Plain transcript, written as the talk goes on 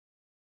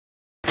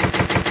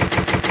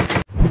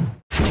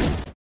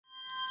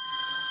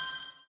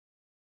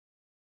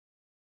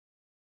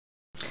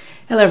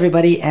Hello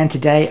everybody, and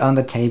today on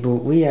the table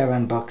we are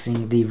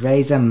unboxing the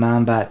Razer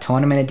Mamba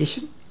Tournament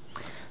Edition.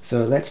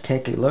 So let's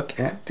take a look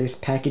at this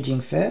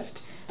packaging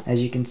first.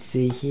 As you can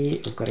see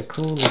here, we've got a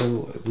cool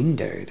little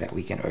window that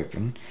we can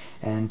open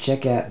and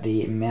check out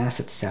the mouse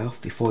itself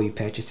before you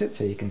purchase it,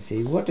 so you can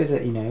see what does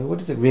it, what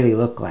does it really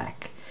look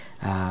like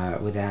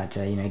without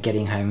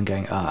getting home and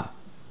going, I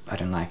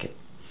don't like it.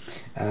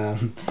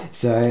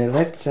 So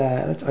let's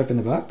open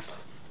the box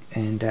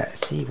and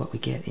see what we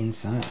get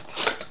inside.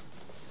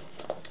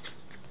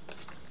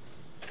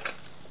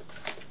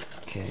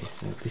 Okay,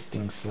 so this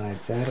thing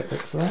slides out, it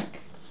looks like.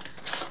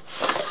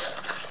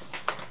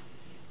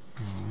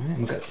 Alright,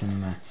 we've got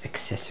some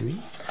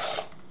accessories.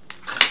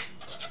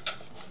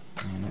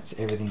 And that's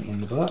everything in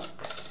the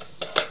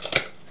box.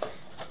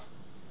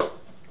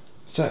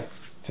 So,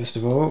 first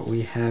of all,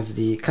 we have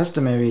the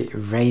customary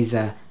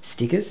Razer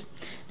stickers.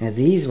 Now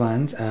these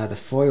ones are the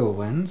foil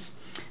ones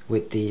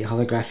with the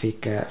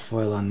holographic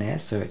foil on there,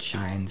 so it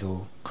shines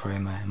all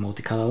chroma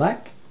multicolor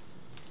like.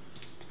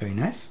 It's very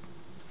nice.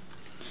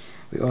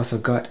 We also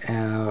got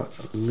our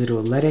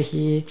little letter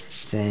here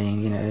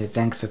saying,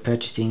 thanks for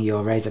purchasing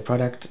your Razer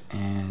product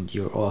and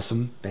you're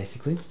awesome,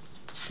 basically.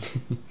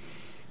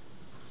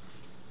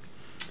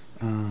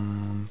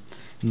 Now,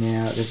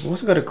 they've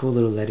also got a cool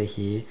little letter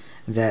here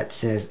that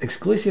says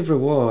exclusive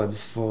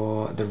rewards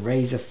for the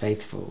Razer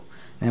faithful.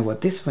 Now, what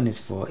this one is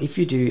for, if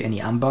you do any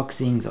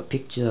unboxings or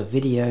picture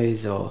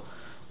videos or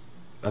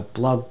a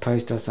blog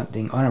post or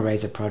something on a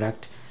Razer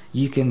product,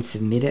 you can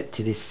submit it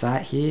to this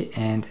site here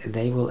and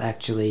they will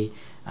actually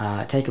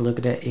take a look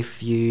at it.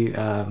 If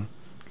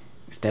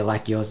they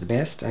like yours the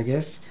best, I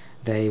guess,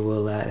 they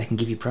can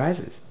give you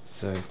prizes.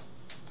 So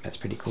that's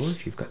pretty cool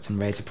if you've got some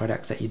Razer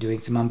products that you're doing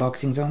some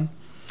unboxings on.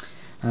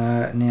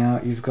 Now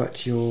you've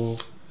got your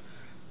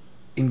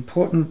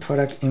important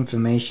product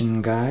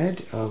information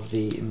guide of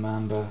the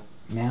Mamba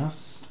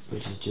mouse,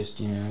 which is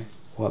just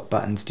what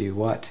buttons do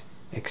what,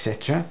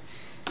 etc.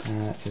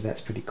 So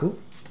that's pretty cool.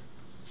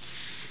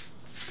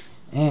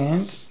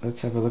 And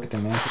let's have a look at the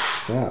mouse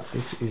itself.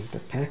 This is the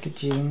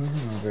packaging.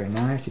 Very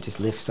nice. It just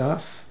lifts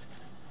off,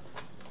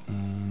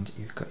 and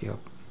you've got your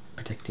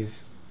protective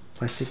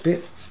plastic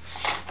bit,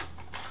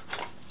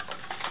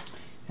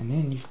 and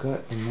then you've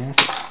got the mouse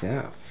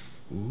itself.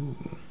 Ooh.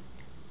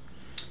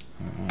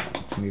 Alright,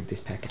 let's move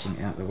this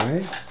packaging out of the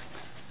way.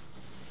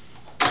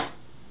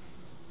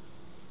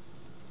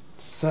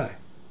 So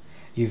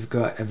you've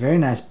got a very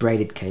nice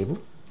braided cable,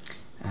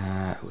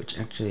 which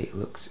actually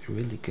looks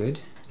really good.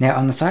 Now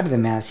on the side of the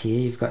mouse here,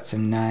 you've got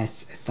some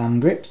nice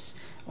thumb grips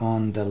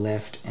on the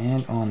left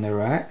and on the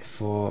right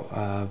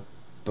for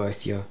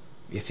both your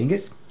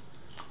fingers.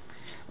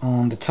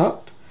 On the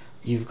top,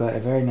 you've got a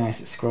very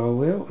nice scroll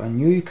wheel, a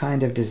new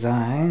kind of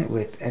design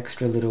with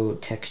extra little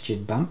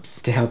textured bumps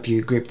to help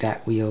you grip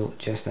that wheel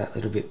just that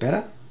little bit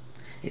better.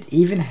 It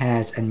even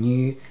has a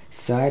new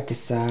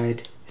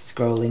side-to-side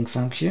scrolling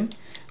function,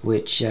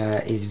 which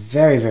is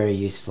very, very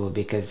useful,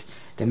 because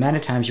the amount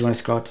of times you want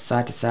to scroll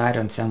to side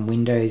on some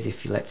windows,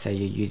 if let's say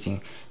you're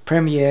using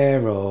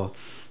Premiere or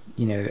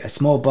a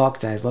small box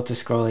that has lots of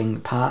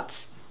scrolling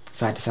parts,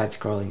 side to side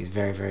scrolling is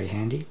very, very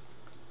handy.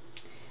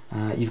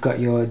 You've got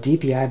your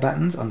DPI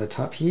buttons on the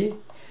top here,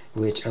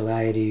 which allow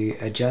you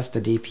to adjust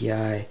the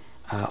DPI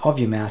of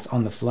your mouse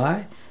on the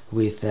fly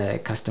with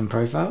custom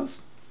profiles.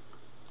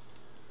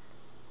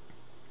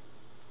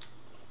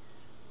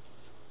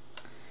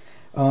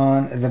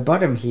 On the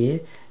bottom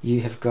here,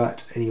 you have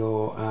got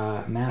your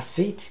mouse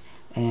feet,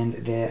 and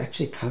they're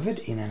actually covered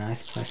in a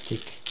nice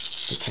plastic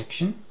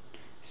protection,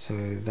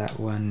 so that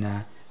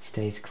one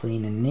stays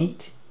clean and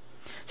neat.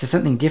 So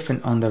something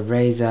different on the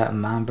Razer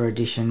Mamba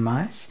Edition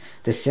mice,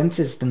 the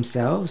sensors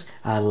themselves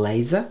are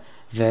laser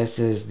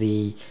versus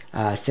the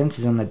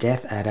sensors on the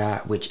Death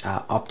Adder, which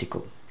are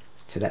optical.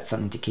 So that's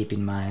something to keep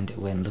in mind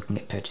when looking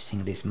at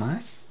purchasing this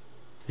mouse.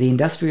 The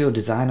industrial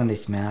design on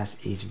this mouse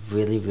is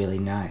really, really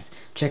nice.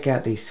 Check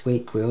out these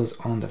sweet grills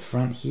on the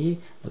front here.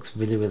 Looks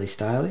really, really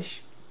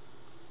stylish.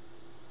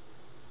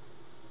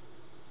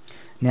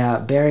 Now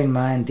bear in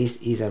mind, this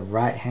is a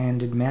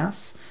right-handed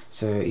mouse,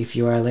 so if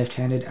you are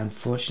left-handed,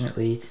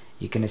 unfortunately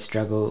you're going to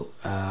struggle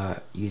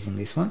using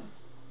this one.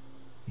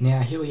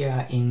 Now here we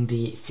are in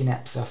the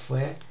Synapse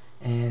software,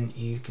 and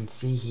you can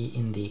see here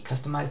in the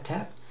Customize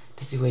tab,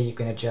 this is where you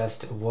can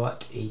adjust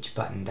what each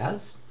button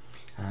does.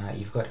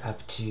 You've got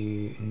up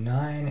to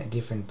 9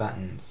 different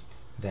buttons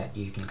that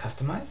you can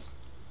customize,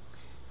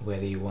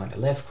 whether you want a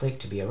left click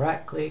to be a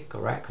right click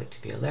or right click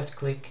to be a left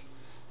click.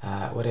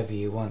 Whatever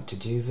you want to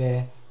do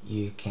there,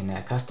 you can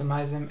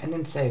customize them and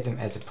then save them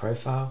as a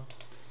profile.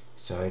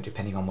 So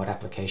depending on what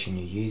application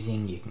you're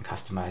using, you can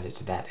customize it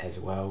to that as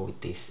well with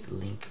this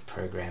link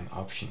program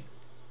option.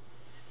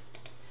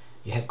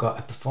 You have got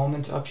a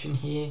performance option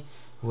here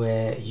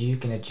where you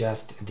can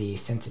adjust the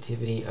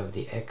sensitivity of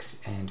the X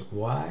and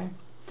Y,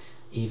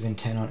 even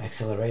turn on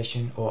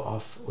acceleration or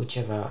off,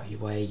 whichever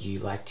way you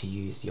like to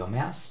use your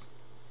mouse.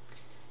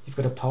 You've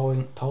got a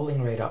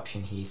polling rate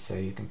option here, so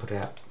you can put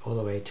it up all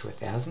the way to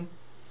 1000.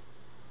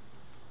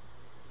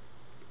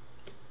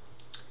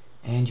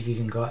 and you've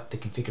even got the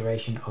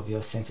configuration of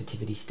your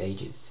sensitivity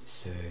stages.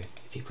 So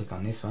if you click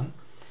on this one,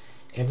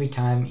 every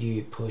time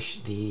you push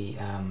the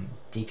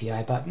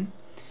DPI button,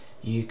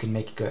 you can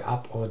make it go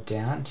up or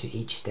down to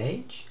each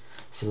stage.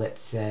 So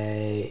let's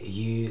say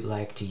you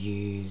like to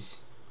use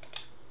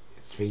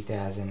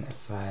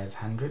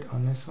 3500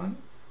 on this one.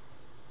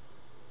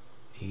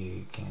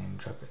 You can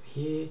drop it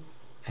here,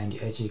 and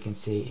as you can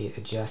see, it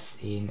adjusts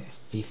in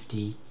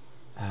 50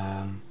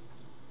 Hz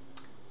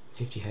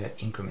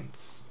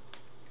increments.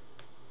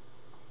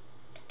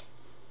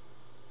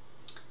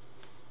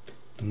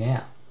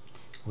 Now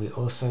we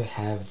also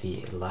have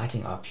the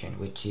lighting option,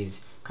 which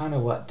is kind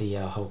of what the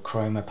whole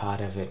chroma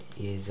part of it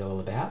is all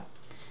about.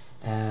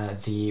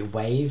 The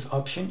wave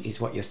option is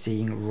what you're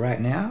seeing right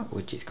now,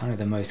 which is kind of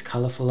the most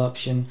colorful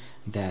option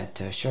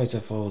that shows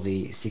off all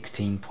the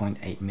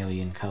 16.8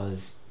 million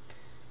colors.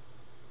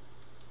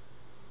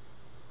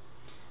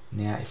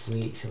 Now if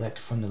we select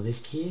from the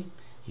list here,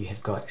 you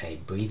have got a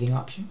breathing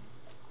option.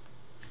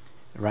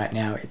 Right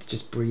now it's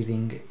just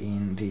breathing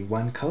in the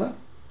one color,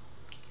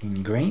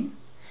 in green,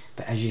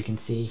 but as you can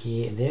see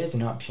here, there's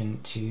an option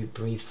to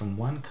breathe from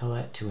one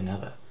color to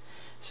another.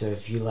 So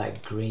if you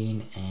like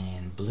green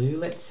and blue,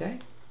 let's say,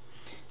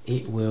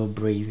 it will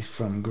breathe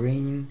from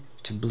green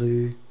to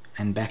blue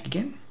and back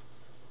again.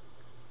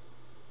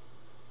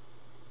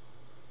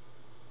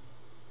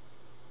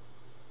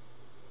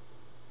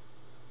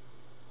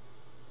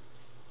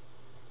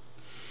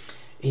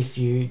 If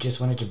you just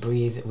wanted to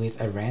breathe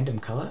with a random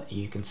color,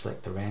 you can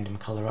select the random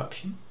color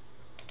option.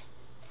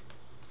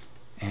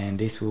 And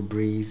this will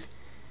breathe,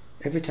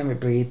 every time it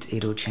breathes,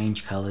 it'll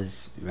change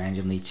colors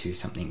randomly to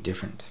something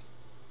different.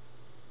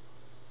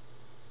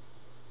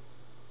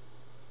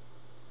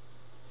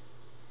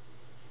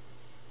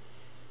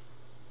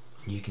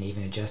 You can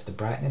even adjust the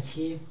brightness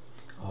here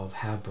of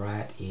how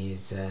bright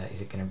is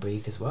it going to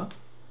breathe as well.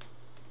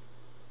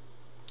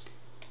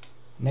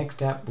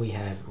 Next up we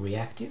have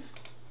reactive.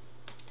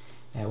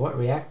 Now what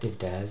reactive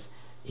does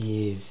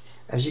is,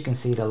 as you can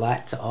see, the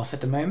lights are off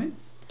at the moment,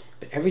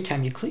 but every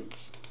time you click,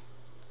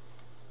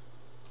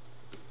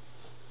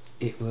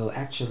 it will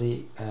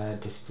actually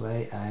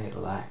display a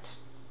light.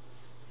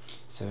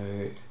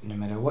 So no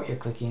matter what you're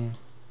clicking,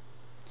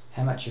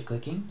 how much you're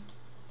clicking,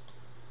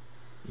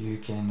 you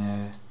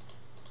can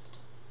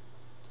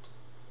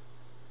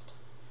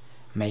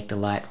make the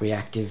light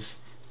reactive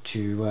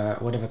to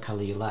whatever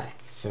color you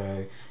like.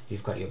 So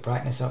you've got your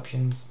brightness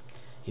options,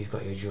 you've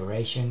got your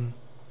duration,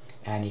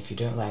 and if you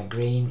don't like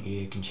green,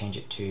 you can change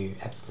it to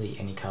absolutely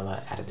any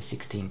color out of the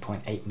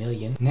 16.8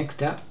 million.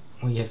 Next up,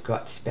 we have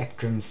got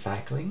spectrum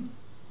cycling,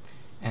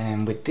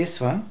 and with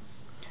this one,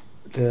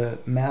 the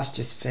mouse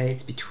just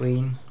fades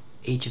between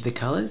each of the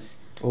colors,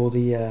 all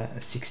the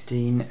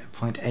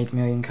 16.8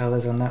 million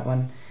colors on that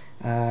one.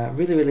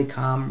 Really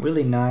calm,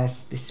 really nice.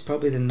 This is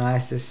probably the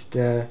nicest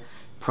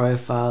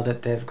profile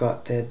that they've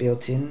got there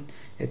built in.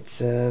 It's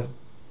a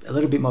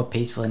little bit more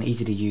peaceful and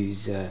easy to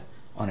use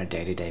on a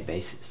day-to-day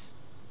basis.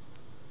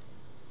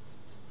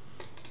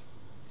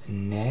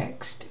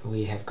 Next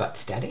we have got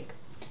static.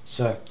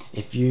 So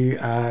if you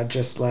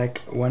just like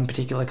one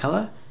particular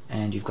color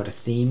and you've got a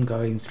theme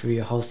going through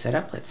your whole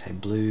setup, let's say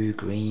blue,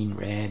 green,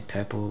 red,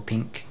 purple,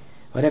 pink,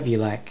 whatever you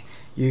like,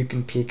 you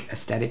can pick a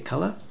static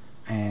color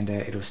and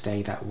it'll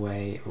stay that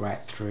way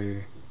right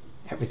through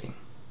everything.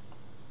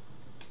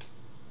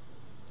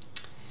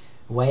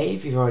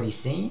 Wave you've already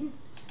seen,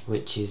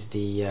 which is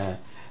the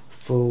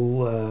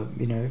full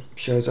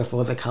shows off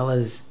all the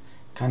colors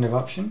kind of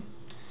option.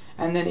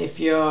 And then if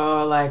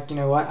you're like, you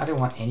know what, I don't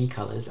want any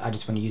colors, I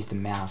just want to use the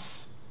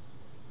mouse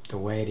the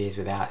way it is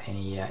without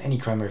any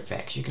chroma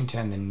effects, you can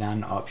turn the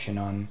none option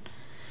on,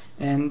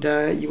 and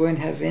you won't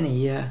have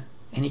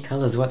any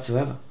colors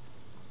whatsoever.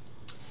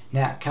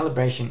 Now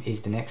calibration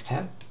is the next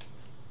tab.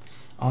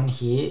 On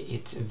here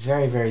it's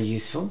very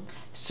useful.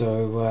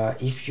 So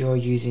if you're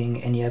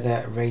using any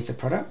other Razer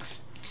products,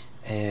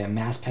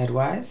 mousepad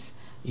wise,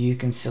 you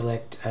can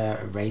select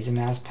a Razer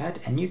mousepad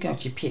and you can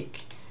actually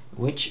pick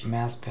which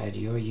mousepad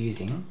you're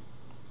using,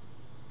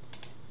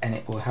 and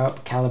it will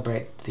help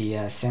calibrate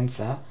the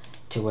sensor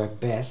to work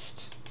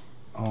best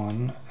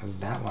on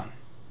that one.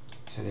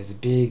 So there's a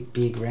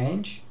big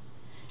range,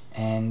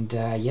 and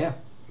yeah,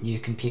 you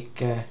can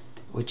pick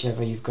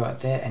whichever you've got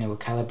there and it will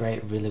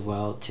calibrate really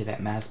well to that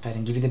mousepad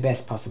and give you the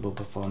best possible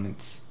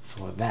performance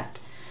for that.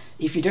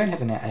 If you don't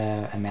have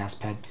a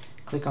mousepad,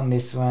 click on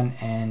this one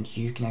and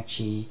you can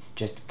actually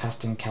just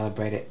custom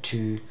calibrate it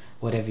to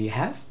whatever you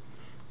have,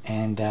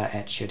 and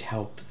it should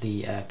help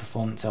the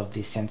performance of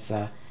the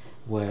sensor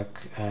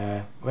work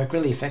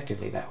really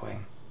effectively that way.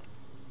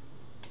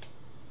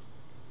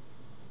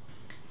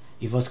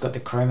 You've also got the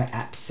Chroma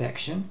apps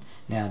section.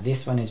 Now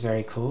this one is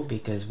very cool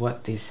because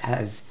what this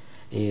has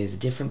is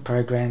different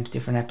programs,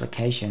 different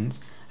applications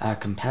are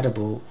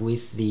compatible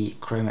with the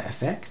Chroma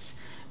effects,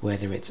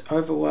 whether it's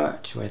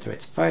Overwatch, whether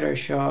it's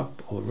Photoshop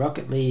or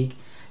Rocket League.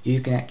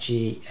 You can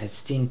actually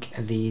sync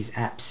these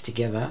apps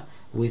together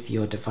with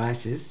your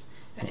devices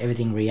and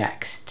everything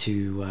reacts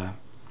to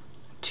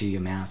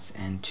your mouse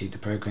and to the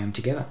program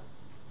together.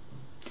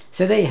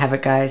 So there you have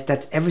it, guys.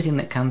 That's everything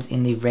that comes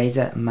in the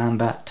Razer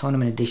Mamba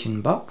Tournament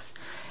Edition box.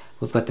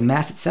 We've got the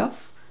mouse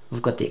itself,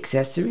 we've got the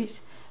accessories,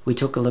 we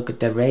took a look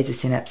at the Razer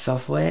Synapse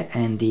software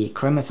and the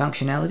Chroma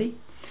functionality.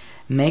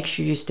 Make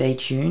sure you stay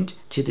tuned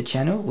to the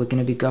channel. We're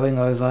going to be going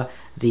over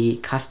the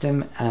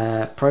custom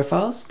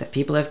profiles that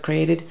people have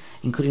created,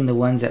 including the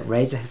ones that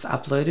Razer have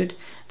uploaded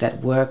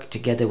that work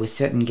together with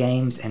certain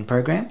games and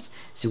programs.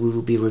 So we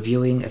will be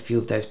reviewing a few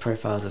of those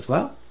profiles as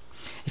well.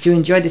 If you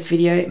enjoyed this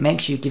video,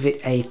 make sure you give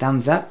it a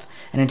thumbs up.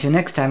 And until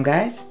next time,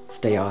 guys,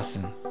 stay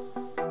awesome.